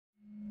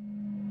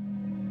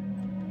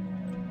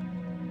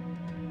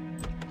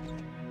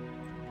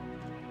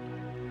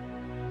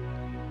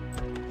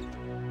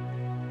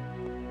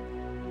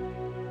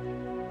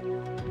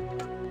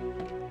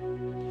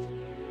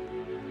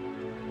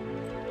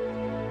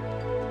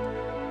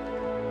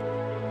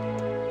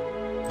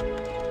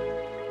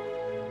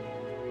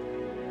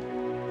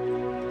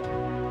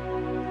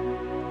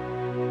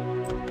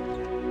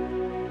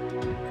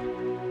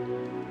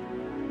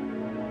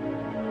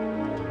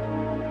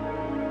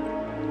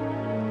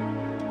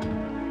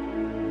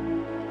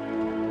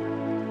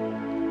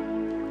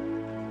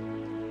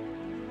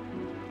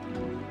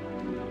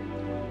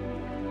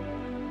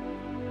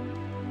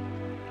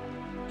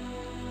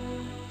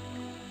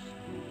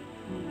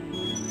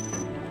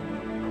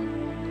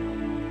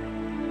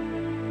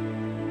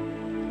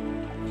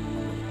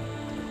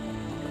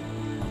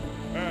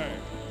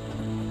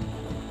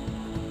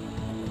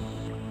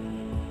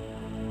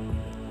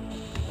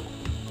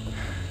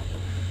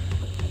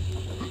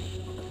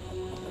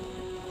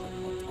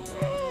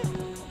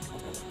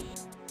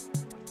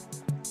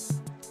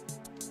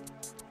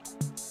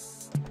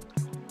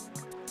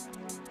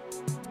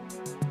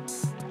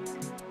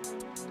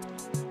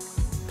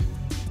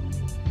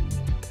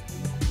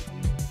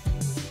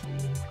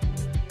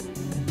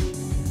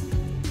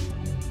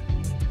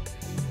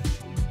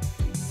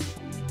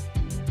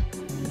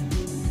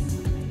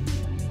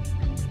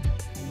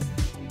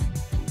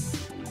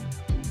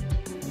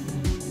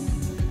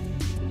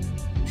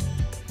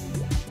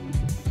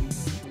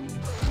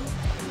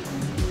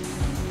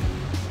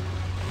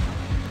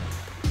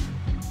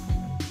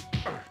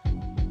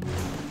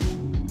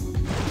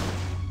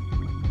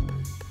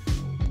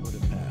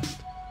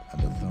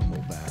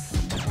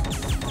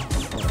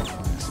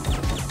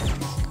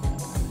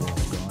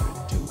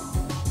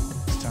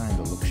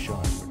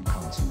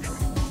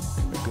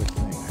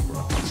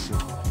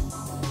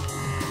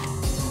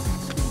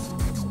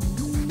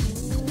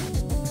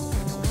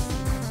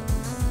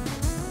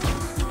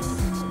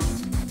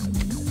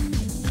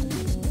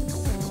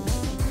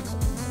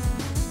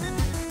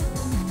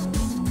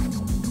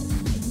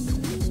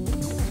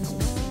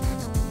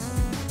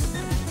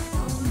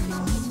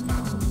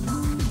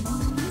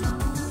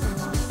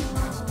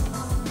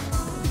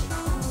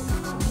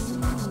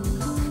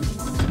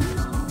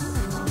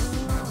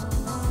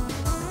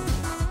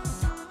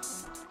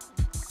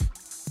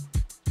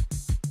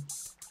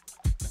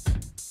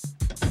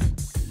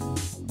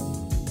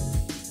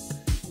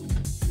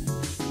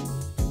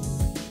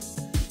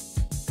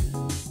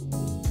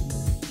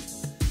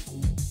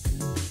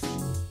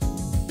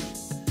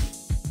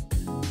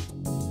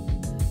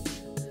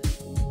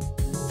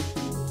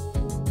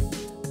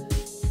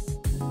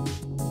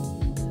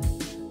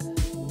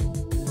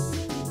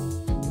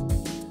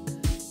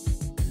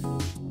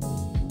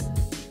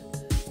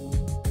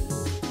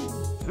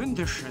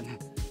Wunderschön.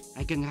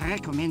 I can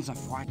recommend the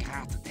foie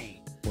gras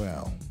today.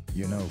 Well,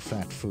 you know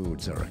fat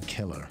foods are a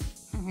killer.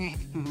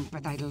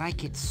 But I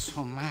like it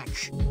so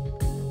much.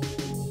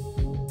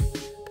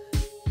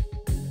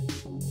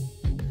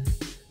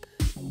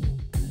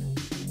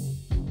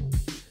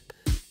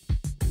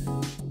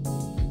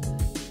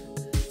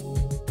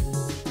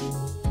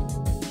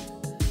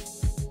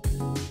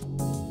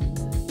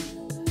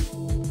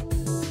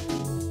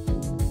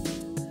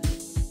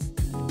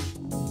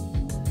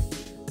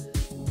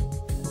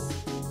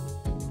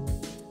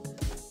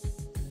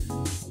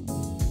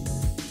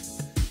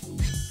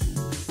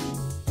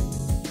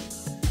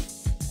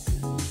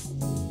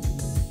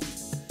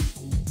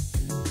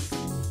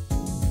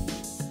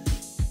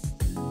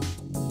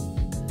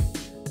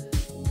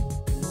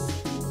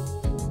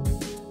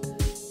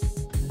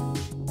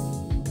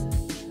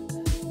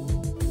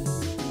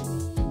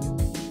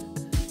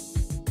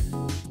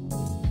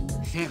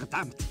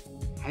 Verdammt,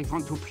 I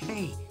want to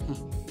play.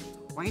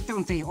 Why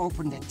don't they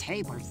open the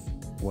tables?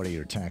 What are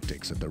your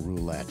tactics at the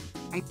roulette?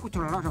 I put a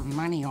lot of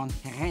money on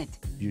red.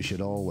 You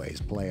should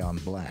always play on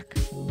black.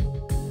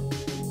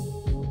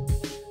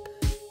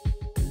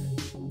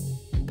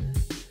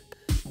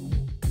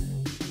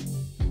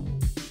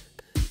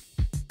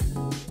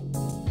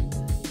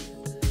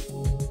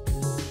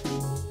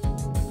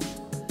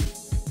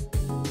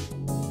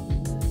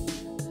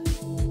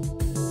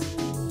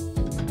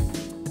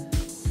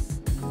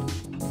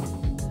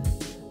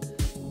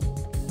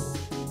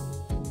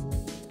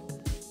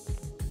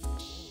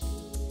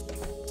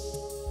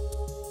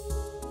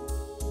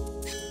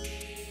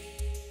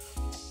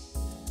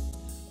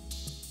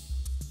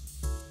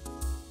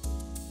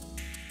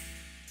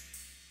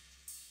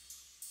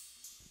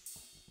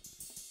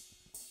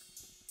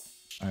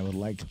 I would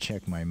like to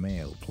check my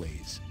mail,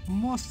 please.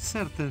 Most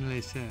certainly,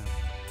 sir.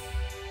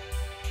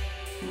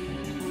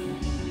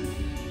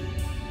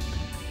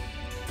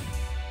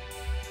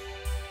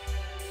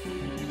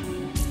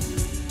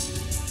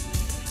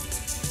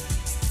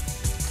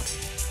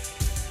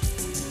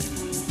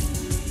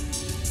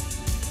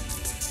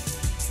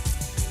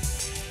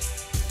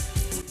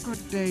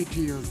 Good day to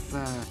you,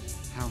 sir.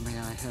 How may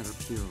I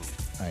help you?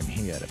 I'm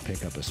here to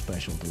pick up a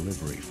special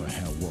delivery for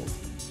Herr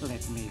Wolf.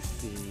 Let me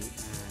see.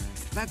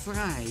 That's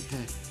right.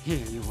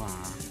 Here you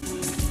are.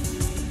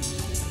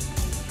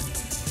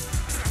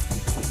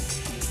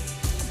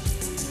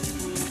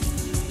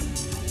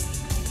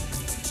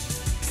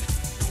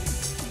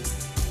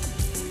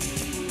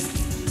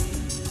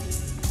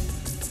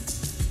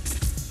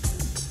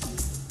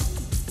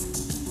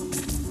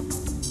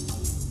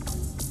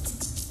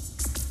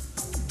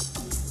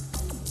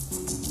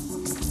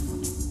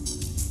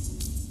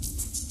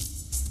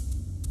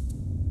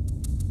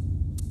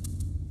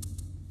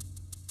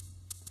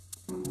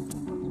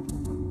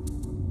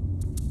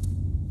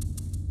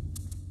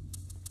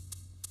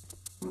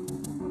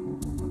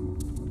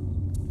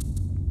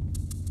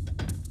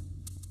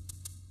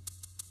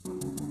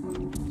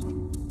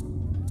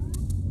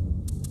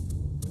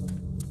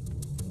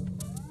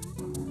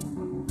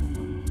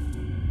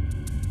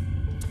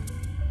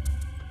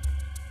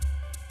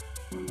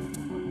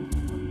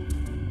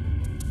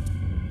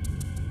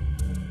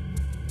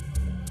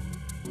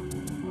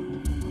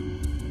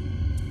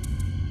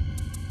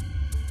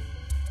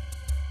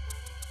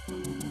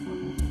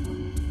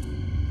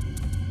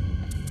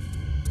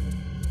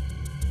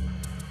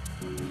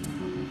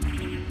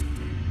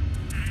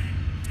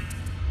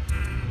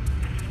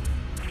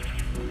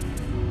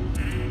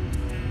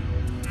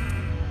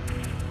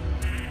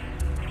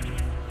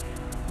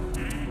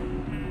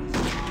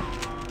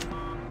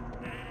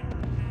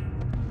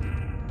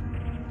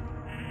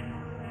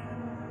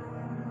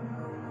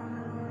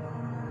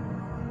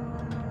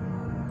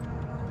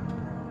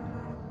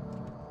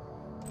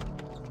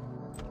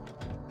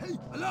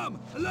 Alarm!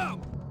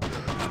 Alarm!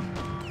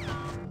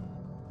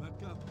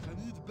 Backup!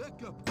 I need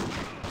backup!